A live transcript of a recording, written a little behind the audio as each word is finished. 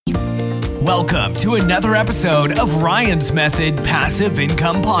Welcome to another episode of Ryan's Method Passive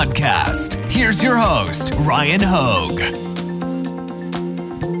Income Podcast. Here's your host, Ryan Hogue.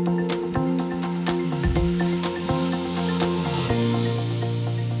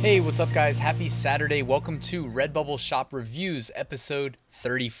 Hey, what's up guys? Happy Saturday. Welcome to Redbubble Shop Reviews, episode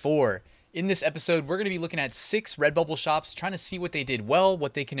 34. In this episode, we're going to be looking at 6 Redbubble shops, trying to see what they did well,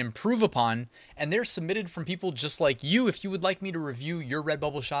 what they can improve upon, and they're submitted from people just like you. If you would like me to review your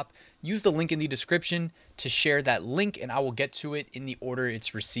Redbubble shop, use the link in the description to share that link, and I will get to it in the order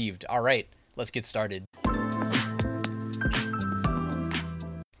it's received. All right, let's get started.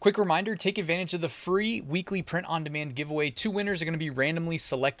 Quick reminder, take advantage of the free weekly print-on-demand giveaway. 2 winners are going to be randomly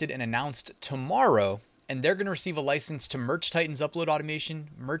selected and announced tomorrow, and they're going to receive a license to Merch Titan's upload automation,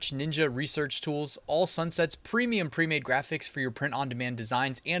 Merch Ninja research tools, All Sunset's premium pre-made graphics for your print-on-demand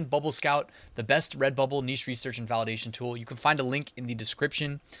designs, and Bubble Scout, the best Redbubble niche research and validation tool. You can find a link in the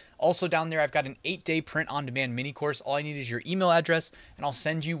description. Also down there, I've got an 8-day print-on-demand mini course. All I need is your email address, and I'll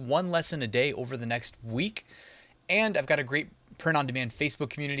send you 1 lesson a day over the next week. And I've got a great print-on-demand Facebook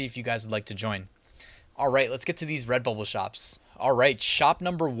community if you guys would like to join. All right, let's get to these Redbubble shops. All right, shop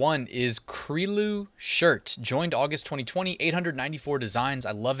number 1 is Krilu Shirt. Joined August 2020, 894 designs.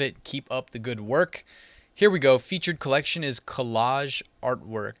 I love it. Keep up the good work. Here we go. Featured collection is collage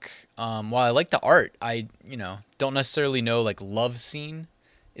artwork. While I like the art, I don't necessarily know like love scene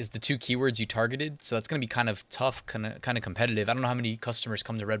is the 2 keywords you targeted. So that's going to be kind of tough, kind of competitive. I don't know how many customers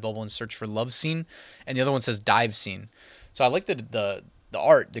come to Redbubble and search for love scene. And the other one says dive scene. So I like the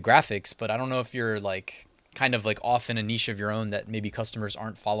art, the graphics, but I don't know if you're like kind of like off in a niche of your own that maybe customers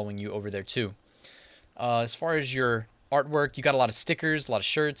aren't following you over there too. As far as your artwork, you got a lot of stickers, a lot of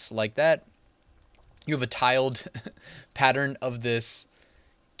shirts like that. You have a tiled pattern of this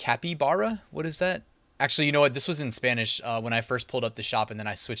capybara. What is that? Actually, you know what? This was in Spanish when I first pulled up the shop, and then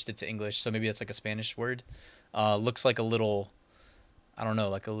I switched it to English. So maybe it's like a Spanish word. Looks like a little, I don't know,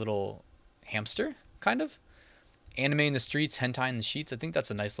 like a little hamster kind of. Anime in the streets, hentai in the sheets. I think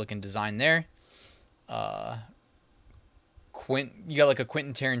that's a nice looking design there. You got like a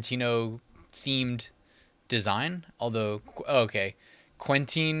Quentin Tarantino themed design, although okay,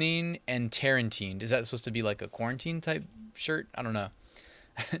 Quentin and Tarantine, is that supposed to be like a quarantine type shirt? I don't know.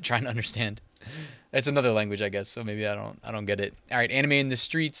 Trying to understand. That's another language, I guess, so maybe I don't get it. All right, anime in the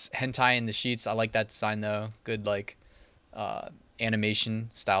streets, hentai in the sheets. I like that design though. Good like animation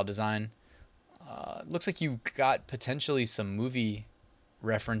style design. Looks like you got potentially some movie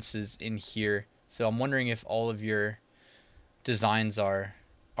references in here. So I'm wondering if all of your designs are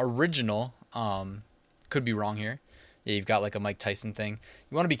original. Could be wrong here. Yeah, you've got like a Mike Tyson thing.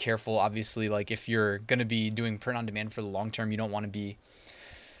 You want to be careful, obviously. Like if you're going to be doing print on demand for the long term, you don't want to be,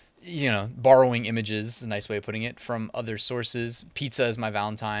 borrowing images, a nice way of putting it, from other sources. Pizza is my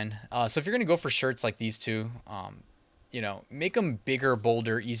Valentine. So if you're going to go for shirts like these 2, make them bigger,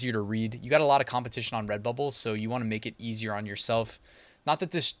 bolder, easier to read. You got a lot of competition on Redbubble, so you want to make it easier on yourself. Not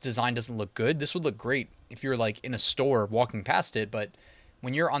that this design doesn't look good. This would look great if you're like in a store walking past it, but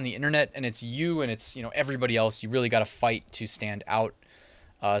when you're on the internet and it's you and it's, everybody else, you really got to fight to stand out.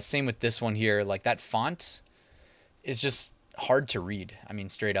 Same with this one here. Like that font is just hard to read. I mean,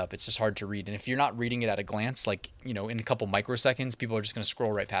 straight up, it's just hard to read. And if you're not reading it at a glance, like, in a couple microseconds, people are just going to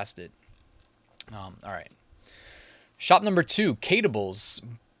scroll right past it. All right. Shop number 2, Katables.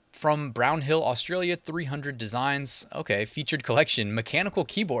 From Brown Hill, Australia, 300 designs. Okay, featured collection, mechanical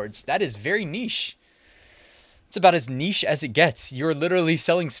keyboards. That is very niche. It's about as niche as it gets. You're literally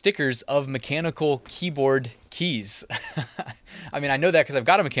selling stickers of mechanical keyboard keys. I mean, I know that because I've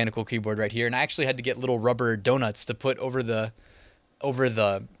got a mechanical keyboard right here, and I actually had to get little rubber donuts to put over the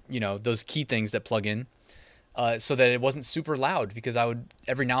those key things that plug in, so that it wasn't super loud, because I would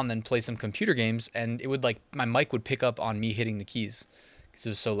every now and then play some computer games, and it would my mic would pick up on me hitting the keys because it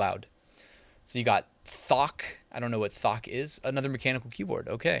was so loud. So you got Thok. I don't know what Thok is. Another mechanical keyboard.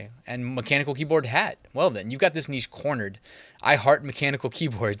 Okay. And mechanical keyboard hat. Well then, you've got this niche cornered. I heart mechanical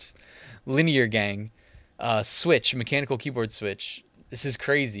keyboards. Linear Gang. Switch. Mechanical keyboard switch. This is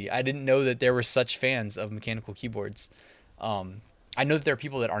crazy. I didn't know that there were such fans of mechanical keyboards. I know that there are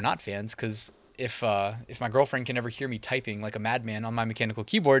people that are not fans, because if my girlfriend can ever hear me typing like a madman on my mechanical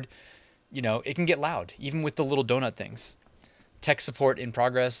keyboard, it can get loud, even with the little donut things. Tech support in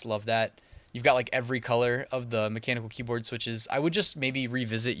progress. Love that. You've got like every color of the mechanical keyboard switches. I would just maybe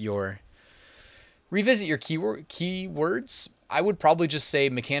revisit your keywords. I would probably just say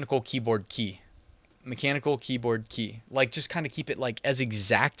mechanical keyboard key. Mechanical keyboard key. Like just kind of keep it like as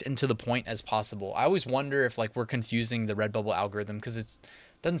exact and to the point as possible. I always wonder if like we're confusing the Redbubble algorithm, because it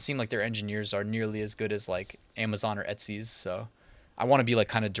doesn't seem like their engineers are nearly as good as like Amazon or Etsy's. So I want to be like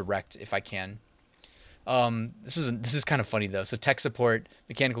kind of direct if I can. This is kind of funny though. So tech support,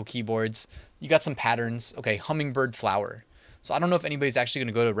 mechanical keyboards, you got some patterns. Okay, hummingbird flower. So I don't know if anybody's actually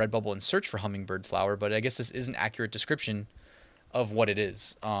going to go to Redbubble and search for hummingbird flower, but I guess this is an accurate description of what it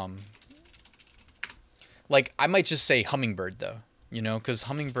is. Like I might just say hummingbird though, because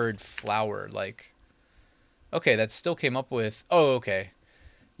hummingbird flower, like, okay, that still came up with, oh, okay.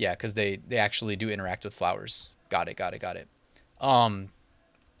 Yeah, because they actually do interact with flowers. Got it.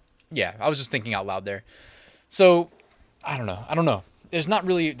 Yeah, I was just thinking out loud there. So, I don't know. There's not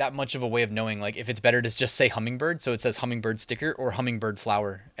really that much of a way of knowing, like, if it's better to just say hummingbird, so it says hummingbird sticker, or hummingbird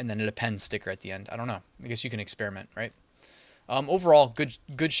flower, and then it appends sticker at the end. I don't know. I guess you can experiment, right? Overall,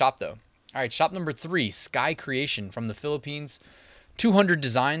 good shop, though. All right, shop number 3, Sky Creation from the Philippines. 200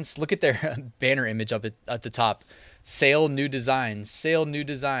 designs. Look at their banner image up at the top. Sale, new design. Sale, new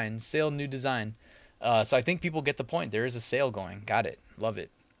design. Sale, new design. So I think people get the point. There is a sale going. Got it. Love it.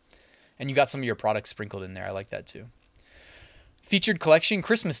 And you got some of your products sprinkled in there. I like that too. Featured collection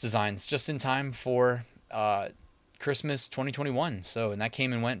Christmas designs just in time for Christmas 2021. So, and that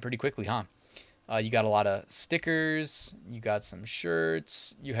came and went pretty quickly, huh? You got a lot of stickers. You got some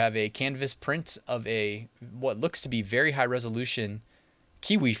shirts. You have a canvas print of what looks to be very high resolution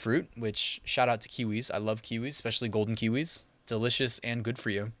kiwi fruit, which shout out to kiwis. I love kiwis, especially golden kiwis. Delicious and good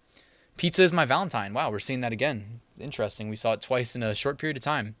for you. Pizza is my Valentine. Wow, we're seeing that again. Interesting. We saw it twice in a short period of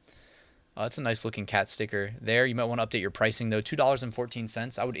time. It's a nice looking cat sticker there. You might want to update your pricing though.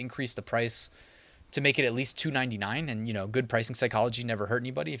 $2.14. I would increase the price to make it at least $2.99. And good pricing psychology never hurt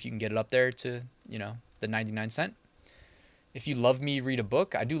anybody if you can get it up there to the 99¢. If you love me, read a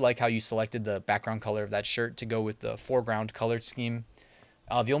book. I do like how you selected the background color of that shirt to go with the foreground color scheme.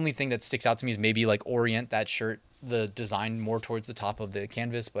 The only thing that sticks out to me is maybe like orient that shirt, the design more towards the top of the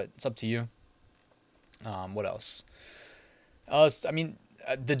canvas, but it's up to you. What else?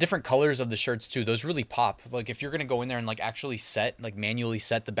 The different colors of the shirts too, those really pop. Like if you're going to go in there and like actually manually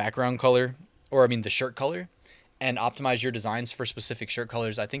set the background color, or the shirt color, and optimize your designs for specific shirt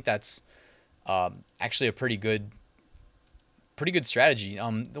colors, I think that's actually a pretty good strategy.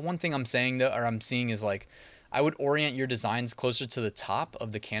 The one thing I'm seeing is like, I would orient your designs closer to the top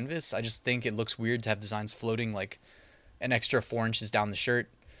of the canvas. I just think it looks weird to have designs floating like an extra 4 inches down the shirt.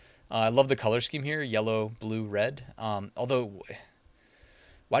 I love the color scheme here, yellow, blue, red. Although,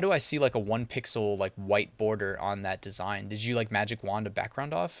 why do I see like a 1 pixel like white border on that design? Did you like magic wand a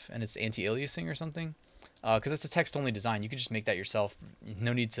background off and it's anti-aliasing or something? Because it's a text only design. You could just make that yourself.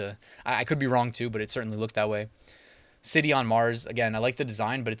 No need to. I could be wrong too, but it certainly looked that way. City on Mars. Again, I like the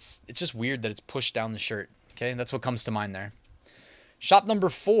design, but it's just weird that it's pushed down the shirt. Okay, that's what comes to mind there. Shop number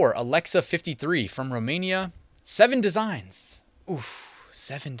 4, Alexa 53 from Romania. 7 designs. Oof,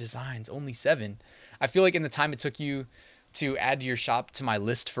 7 designs. Only 7. I feel like in the time it took you to add your shop to my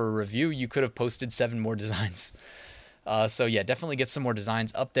list for a review, you could have posted 7 more designs. So yeah, definitely get some more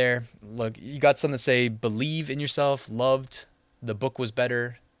designs up there. Look, you got some that say believe in yourself, loved, the book was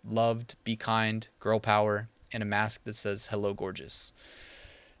better, loved, be kind, girl power, and a mask that says hello gorgeous.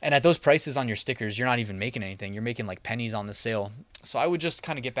 And at those prices on your stickers, you're not even making anything. You're making like pennies on the sale. So I would just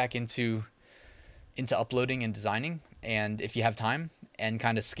kind of get back into uploading and designing, and if you have time, and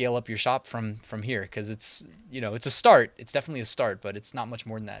kind of scale up your shop from here, because it's it's a start. It's definitely a start, but it's not much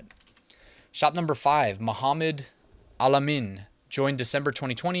more than that. Shop number 5, Mohammed Alamin, joined December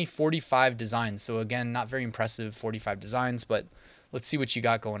 2020, 45 designs. So again, not very impressive, 45 designs, but let's see what you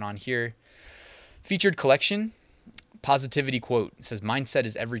got going on here. Featured collection, positivity quote. It says, mindset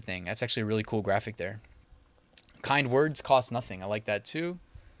is everything. That's actually a really cool graphic there. Kind words cost nothing. I like that too.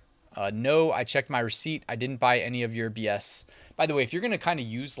 No, I checked my receipt. I didn't buy any of your BS. By the way, if you're going to kind of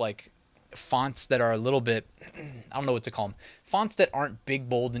use like fonts that are a little bit, I don't know what to call them, fonts that aren't big,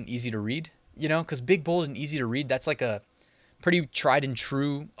 bold, and easy to read, because big, bold, and easy to read, that's like a pretty tried and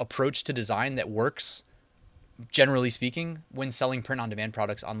true approach to design that works, generally speaking, when selling print on demand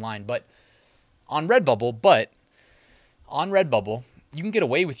products online. But on Redbubble, you can get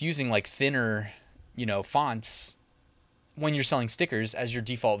away with using like thinner, fonts when you're selling stickers as your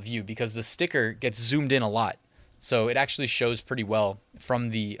default view, because the sticker gets zoomed in a lot. So it actually shows pretty well from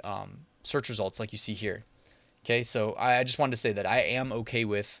the search results like you see here. Okay, so I just wanted to say that I am okay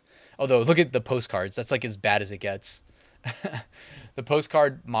with, although look at the postcards. That's like as bad as it gets. The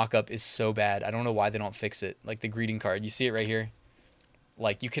postcard mock-up is so bad. I don't know why they don't fix it. Like the greeting card, you see it right here.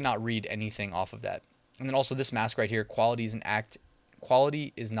 Like you cannot read anything off of that. And then also this mask right here, quality is an act.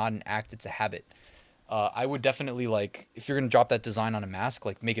 Quality is not an act, it's a habit. I would definitely, like, if you're going to drop that design on a mask,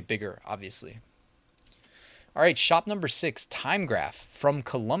 like make it bigger, obviously. All right, shop number 6, Time Graph from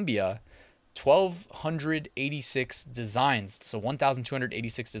Colombia. 1,286 designs. So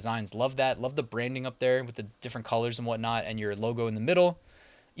 1,286 designs. Love that. Love the branding up there with the different colors and whatnot, and your logo in the middle.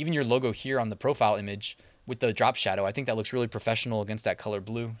 Even your logo here on the profile image with the drop shadow. I think that looks really professional against that color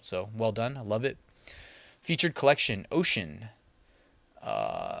blue. So well done. I love it. Featured collection, Ocean.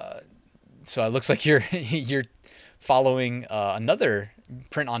 So it looks like you're following another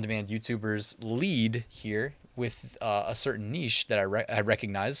print-on-demand YouTuber's lead here with a certain niche that I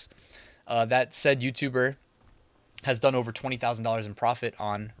recognize. That said YouTuber has done over $20,000 in profit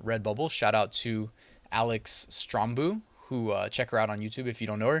on Redbubble. Shout out to Alex Strombu, who check her out on YouTube if you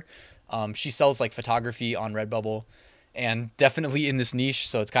don't know her. She sells like photography on Redbubble and definitely in this niche.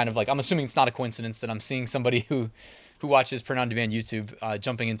 So it's kind of like, I'm assuming it's not a coincidence that I'm seeing somebody who watches print-on-demand YouTube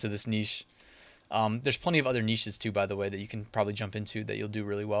jumping into this niche. There's plenty of other niches too, by the way, that you can probably jump into that you'll do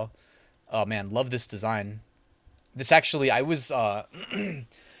really well. Oh man, love this design. This actually, I was,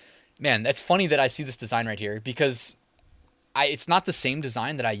 man, that's funny that I see this design right here because it's not the same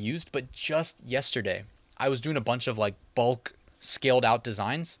design that I used, but just yesterday I was doing a bunch of like bulk scaled out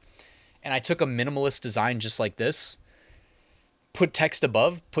designs, and I took a minimalist design just like this, put text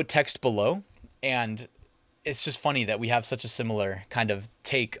above, put text below, and it's just funny that we have such a similar kind of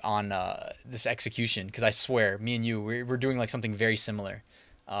take on this execution, because I swear, me and you, we're doing like something very similar.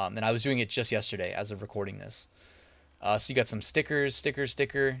 And I was doing it just yesterday as of recording this. So you got some stickers.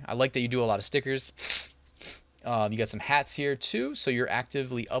 I like that you do a lot of stickers. You got some hats here too, so you're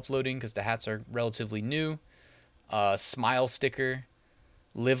actively uploading because the hats are relatively new. Smile sticker.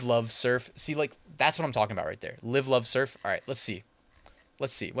 Live, love, surf. See, like, that's what I'm talking about right there. Live, love, surf. All right, let's see.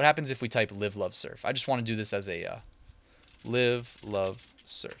 What happens if we type live, love, surf? I just want to do this as a live, love,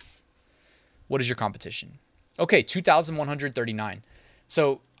 surf. What is your competition? Okay, 2,139.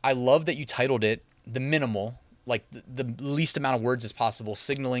 So I love that you titled it the minimal, like the least amount of words as possible,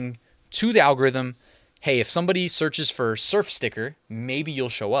 signaling to the algorithm, hey, if somebody searches for surf sticker, maybe you'll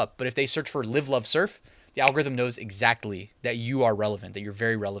show up. But if they search for live, love, surf, the algorithm knows exactly that you are relevant, that you're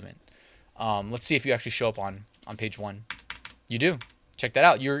very relevant. Let's see if you actually show up on page 1. You do. Check that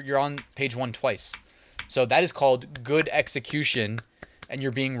out. You're on page 1 twice. So that is called good execution, and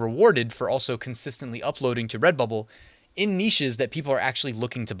you're being rewarded for also consistently uploading to Redbubble in niches that people are actually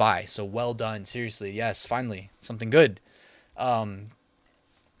looking to buy. So well done. Seriously. Yes, finally. Something good. Stuff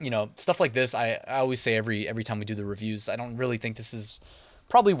like this, I always say every time we do the reviews, I don't really think this is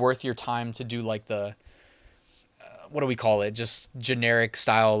probably worth your time to do like the what do we call it? Just generic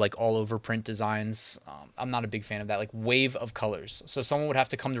style, like all over print designs. I'm not a big fan of that, like wave of colors. So someone would have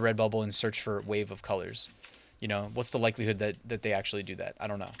to come to Redbubble and search for wave of colors. What's the likelihood that they actually do that? I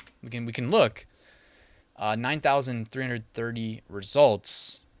don't know. We can look. 9,330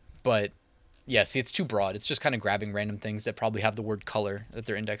 results, but yeah, see, it's too broad. It's just kind of grabbing random things that probably have the word color that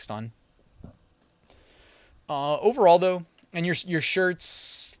they're indexed on. Overall though, and your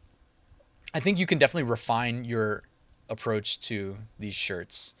shirts, I think you can definitely refine your approach to these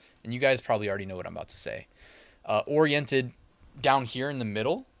shirts, and you guys probably already know what I'm about to say. Oriented down here in the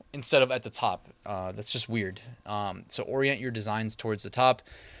middle instead of at the top. That's just weird. So orient your designs towards the top.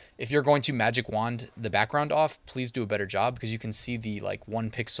 If you're going to magic wand the background off, please do a better job, because you can see the like 1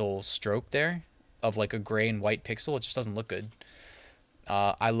 pixel stroke there of like a gray and white pixel. It just doesn't look good.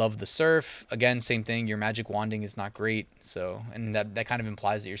 I love the surf. Again, same thing. Your magic wanding is not great. So, and that kind of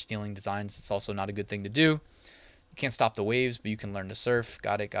implies that you're stealing designs. It's also not a good thing to do. You can't stop the waves, but you can learn to surf.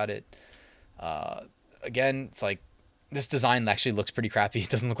 Got it. Again, it's like this design actually looks pretty crappy. It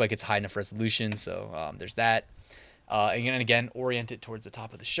doesn't look like it's high enough resolution. So there's that. Again, orient it towards the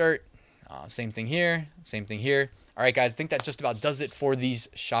top of the shirt. Same thing here. All right, guys, I think that just about does it for these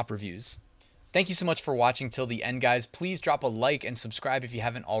shop reviews. Thank you so much for watching till the end, guys. Please drop a like and subscribe if you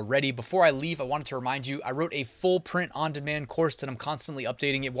haven't already. Before I leave, I wanted to remind you, I wrote a full print-on-demand course that I'm constantly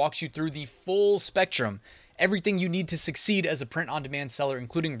updating. It walks you through the full spectrum, everything you need to succeed as a print-on-demand seller,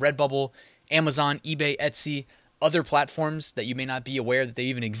 including Redbubble, Amazon, eBay, Etsy, other platforms that you may not be aware that they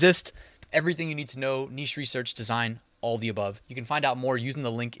even exist. Everything you need to know, niche research, design, all the above. You can find out more using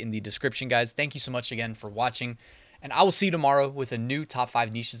the link in the description, guys. Thank you so much again for watching, and I will see you tomorrow with a new top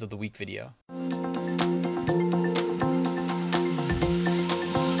 5 niches of the week video.